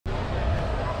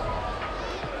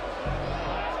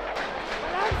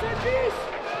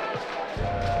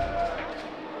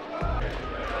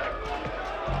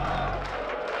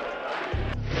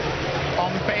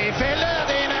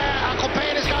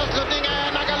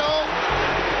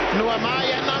Nuamahs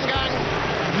i anden omgang.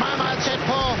 Meget, meget tæt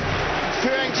på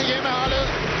føring til hjemmeholdet.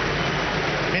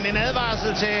 Men en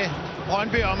advarsel til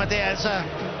Brøndby om, at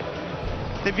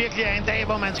det virkelig er en dag,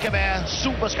 hvor man skal være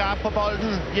super skarp på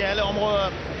bolden i alle områder.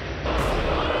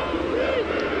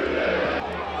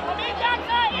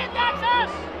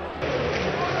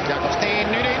 Jakob Sten,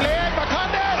 nyt indlæg, hvor kom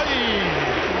det?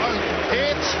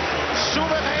 Et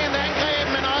suverænt angreb,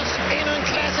 men også endnu en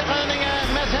klasseredning af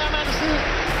Mads Hermansen.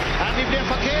 Ja, vi bliver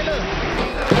forkælet.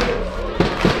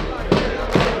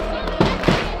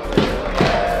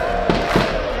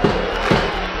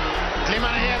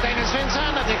 Glimmerne her, Daniel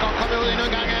Svensson, og det går kommet ud endnu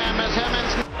en gang af Mads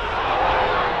Hermansen.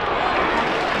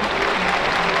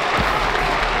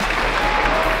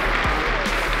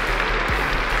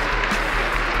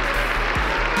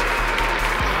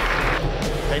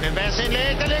 Daniel Vass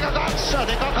indlæg, der ligger godt, så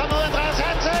det går kommet ud af Andreas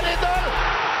Hansen. 1-0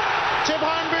 til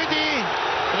Brøndby. De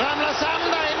ramler sammen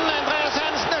derinde, Andreas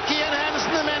Hansen og Kian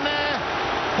Hansen, men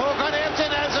Håkon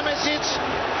Eften altså med sit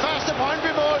første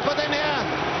Brøndby-mål på den her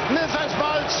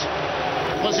nedfaldsbold.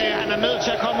 Prøv at se, han er nødt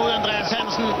til at komme ud, Andreas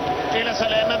Hansen, ellers så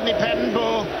lander den i panden på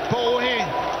Ohe.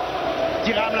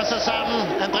 De ramler sig sammen,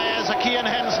 Andreas og Kian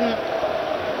Hansen,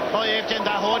 og Eften,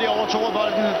 der er hurtigt over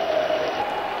toerbolden.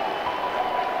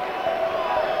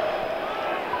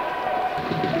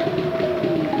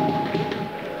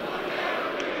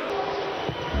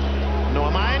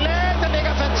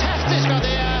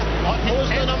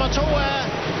 Nummer 2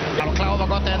 er du klar over, hvor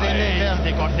godt det er, det indlæg der?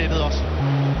 Det er godt hættet også.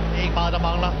 Det er ikke meget, der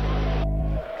mangler.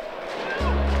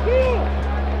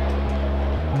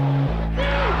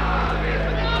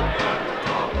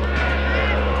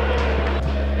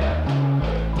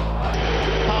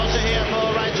 Pause her på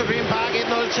Right to Dream Park.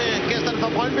 1-0 til gæsterne fra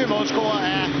Brøndby. Målscorer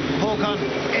er Håkon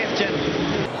Eften.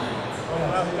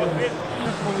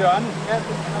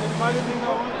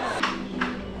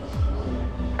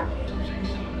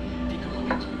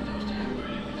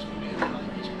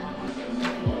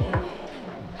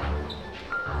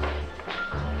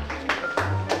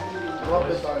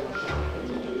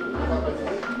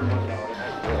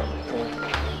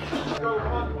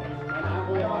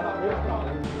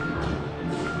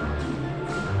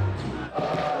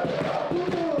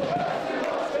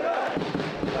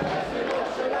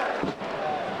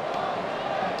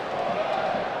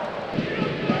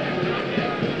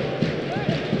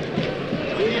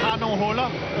 Vi har nogle huller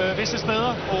visse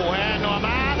steder. Her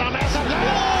Nuamahs, der er masser af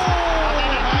plads. Og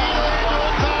den er givet ind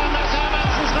ud for Mads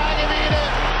Hermansens rækkevidde.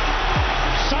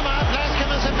 Så meget plads kan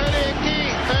man selvfølgelig ikke give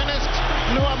Ernest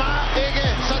Nuamahs, ikke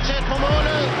så tæt på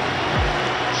målet.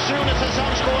 7.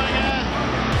 sæsonscoring af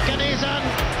Ganeseren.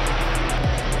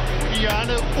 I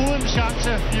hjørnet uden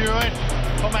chance i øvrigt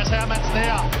for Mads Hermansen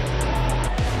her.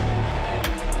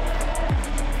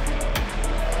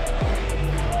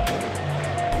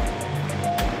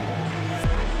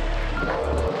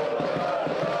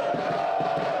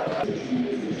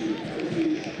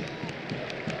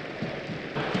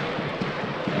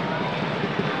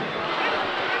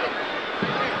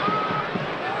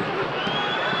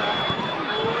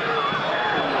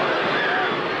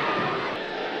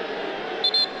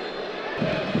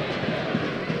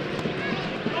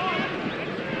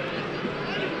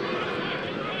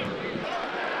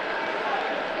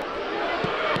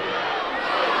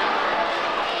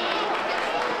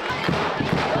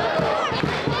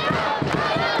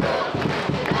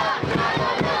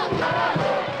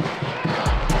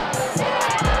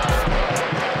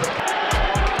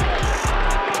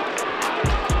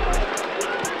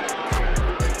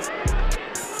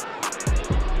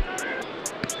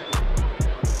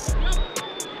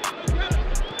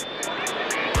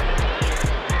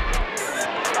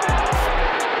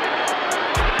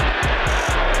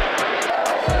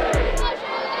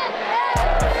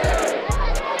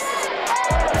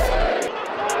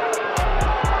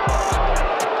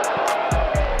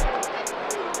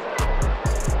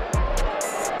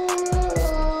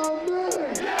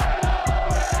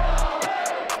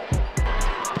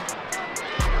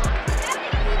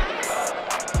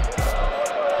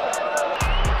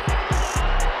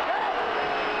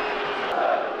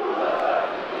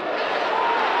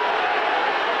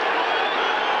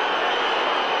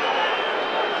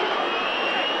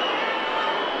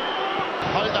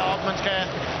 Hold da op, man skal...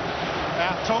 Ja,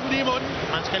 tungen lige i munden.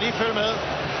 Man skal lige følge med.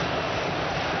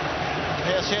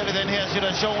 Her ser vi den her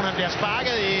situation. Han bliver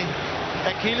sparket i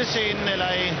akillessenen eller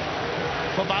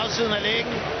på bagsiden af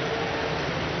lægen.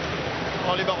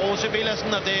 Oliver Rose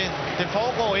Villersen, og det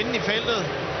foregår inde i feltet.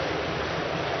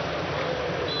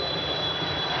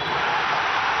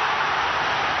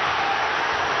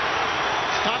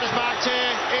 Straffespark til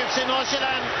FC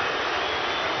Nordsjælland.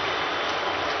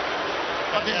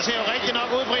 Og det ser jo rigtig nok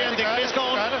ud, Brian. Det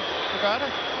gør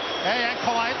det. Ja, jeg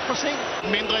kommer alt for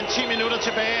sent. Mindre end 10 minutter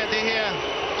tilbage af det her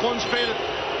grundspil.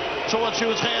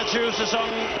 22-23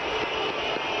 sæsonen.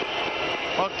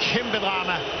 Og kæmpe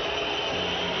drama.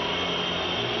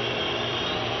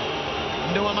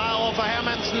 Nuamahs over for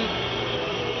Hermansen.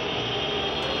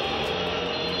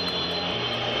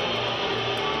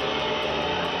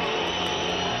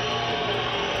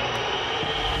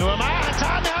 Nuamahs, han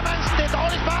tager den, Hermansen. Det er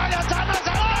dårligt spark. Han tager den, og så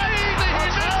det er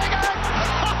helt vildt i gang.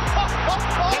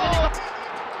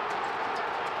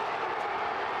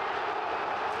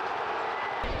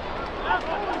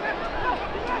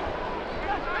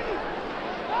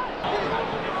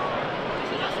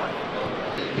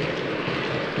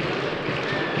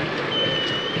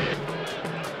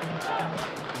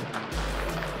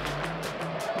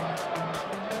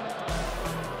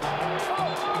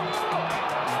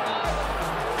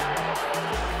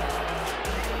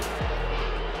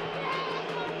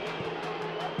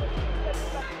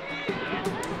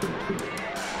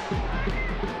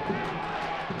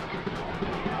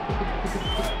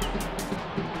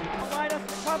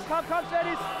 Kom,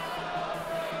 Dennis!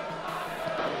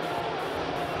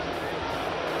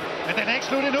 Men den er ikke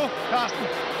slut endnu, Carsten.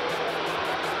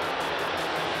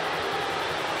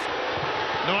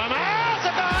 Nuamahs, så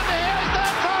gør han det her i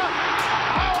stedet for.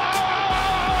 Au.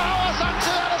 Og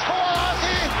samtidig er der scoret også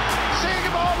i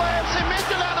Silkeborg, hvor FC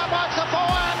Midtjylland har bragt sig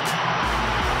foran.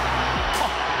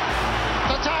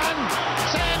 Så tager han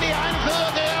sagen i egen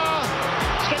fødder der og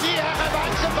skal lige have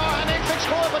revanche for, at han ikke fik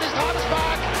scoret på de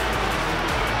straffespark.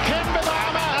 Kæmpe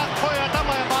drama. Ja, der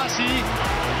må jeg bare sige,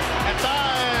 at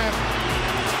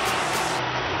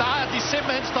der er de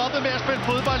simpelthen stoppet med at spille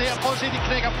fodbold her. Prøv at se, de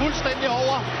knækker fuldstændig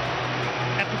over.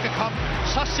 At du kan komme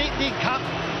så sent i en kamp,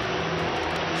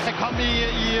 kan komme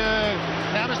i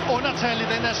nærmest undertal i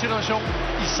den her situation.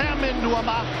 Især med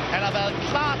Nuamahs. Han har været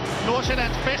klart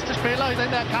Nordsjællands bedste spiller i den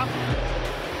her kamp.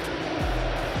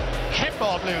 Kæmpe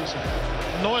oplevelse.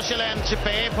 Nordsjælland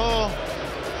tilbage på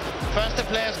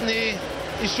førstepladsen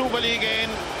i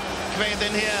Superligaen. Kvæg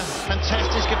den her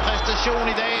fantastiske præstation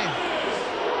i dag.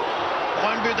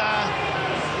 Brøndby, der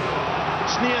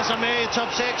sniger sig med i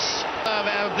top 6. Der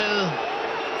er blevet...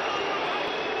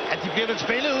 At de bliver vel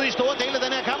spillet ud i store dele af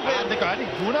den her kamp. Ja, det gør de.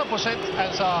 100%.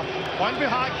 Altså, Brøndby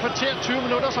har et kvarter 20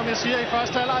 minutter, som jeg siger, i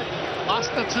første halvleg.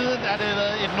 Resten af tiden er det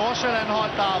et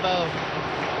Nordsjælland-hold, der har været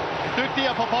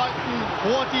dygtigere på bolden,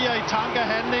 hurtigere i tanke og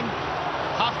handling,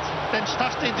 haft den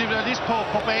største individualist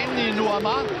på banen i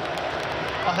Nuamahs.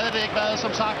 Og havde det ikke været,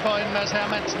 som sagt, for en Mads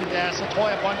Hermansen, ja, så tror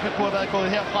jeg, at Brøndby kunne have været gået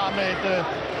herfra med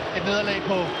et nederlag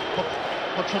på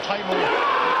 2-3 mål.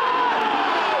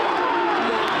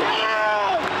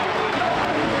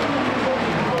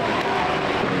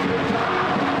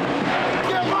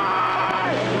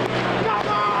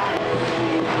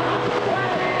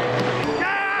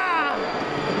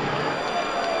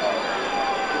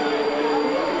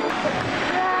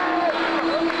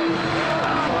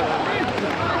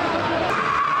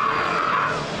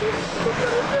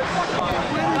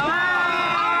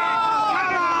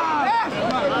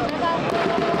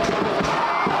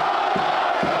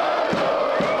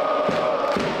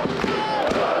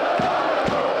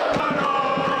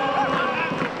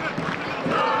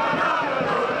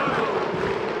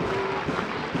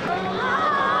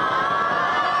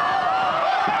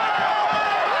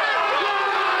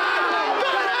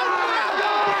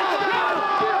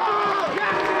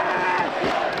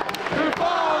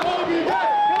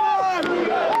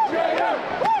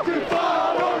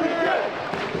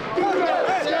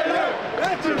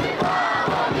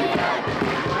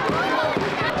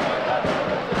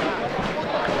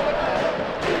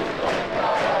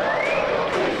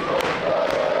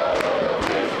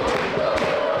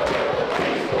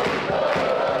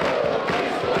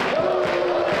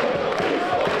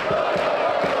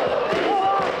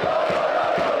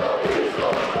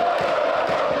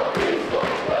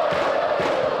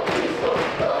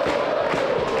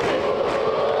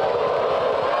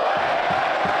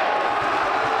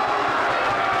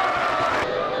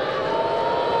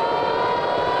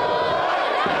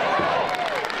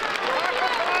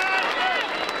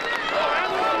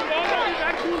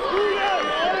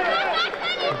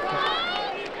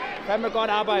 Fandme godt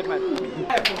arbejde, mand.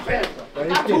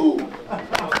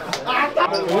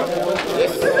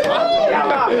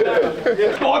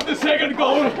 Scored the second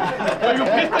goal. Are you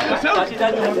pissed at yourself?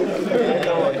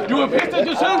 You were pissed at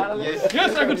yourself?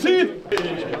 Yes, I could see it.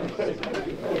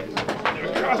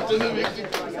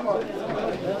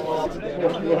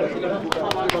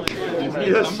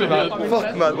 Yes,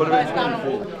 fuck man, hvor er det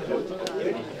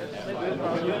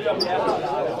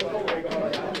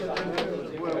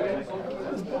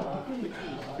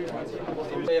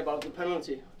say about the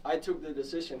penalty. I took the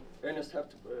decision. Ernest have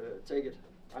to take it.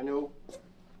 I know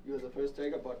you're the first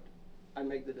taker, but I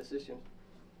make the decision.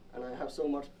 And I have so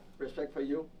much respect for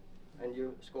you, and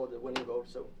you scored the winning goal,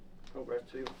 so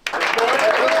congrats to you.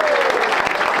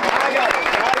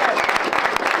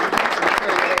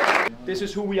 This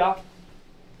is who we are.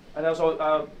 And also,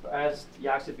 I asked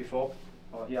Jakob before,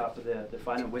 or here after the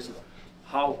final whistle,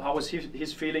 how was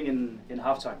his feeling in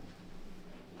halftime?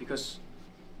 Because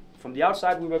from the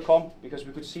outside we were calm, because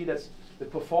we could see that the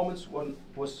performance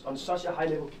was on such a high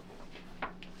level.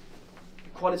 The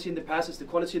quality in the passes, the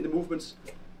quality in the movements,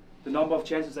 the number of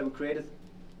chances that we created.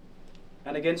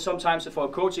 And again, sometimes for a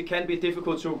coach it can be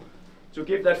difficult to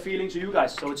give that feeling to you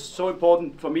guys. So it's so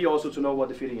important for me also to know what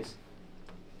the feeling is.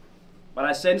 But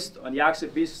I sensed on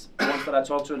Jakob Bis, the ones that I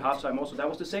talked to in halftime also, that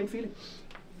was the same feeling.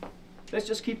 Let's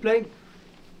just keep playing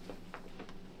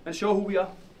and show who we are.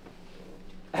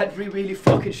 And we really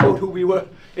fucking showed who we were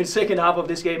in second half of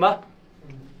this game, huh?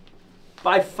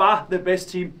 By far the best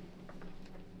team.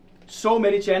 So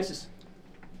many chances,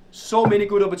 so many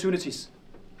good opportunities,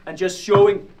 and just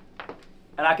showing,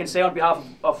 and I can say on behalf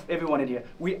of everyone in here,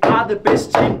 we are the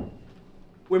best team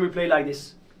when we play like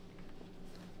this.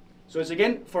 So it's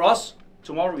again for us,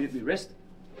 tomorrow we rest,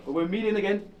 but when we meet in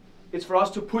again, it's for us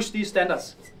to push these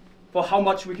standards for how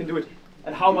much we can do it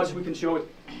and how much we can show it.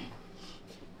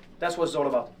 That's what it's all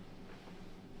about.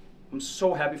 I'm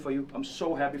so happy for you. I'm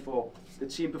so happy for the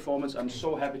team performance. I'm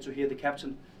so happy to hear the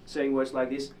captain saying words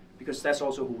like this, because that's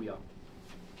also who we are.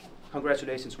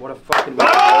 Congratulations, what a fucking win.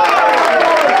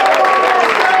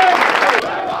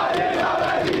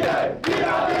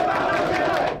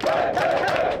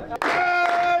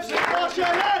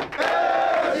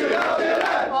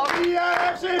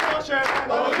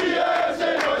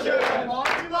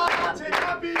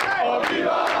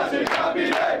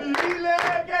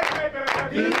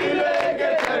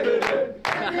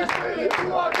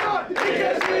 Vi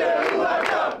kan spille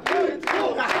uafgjort!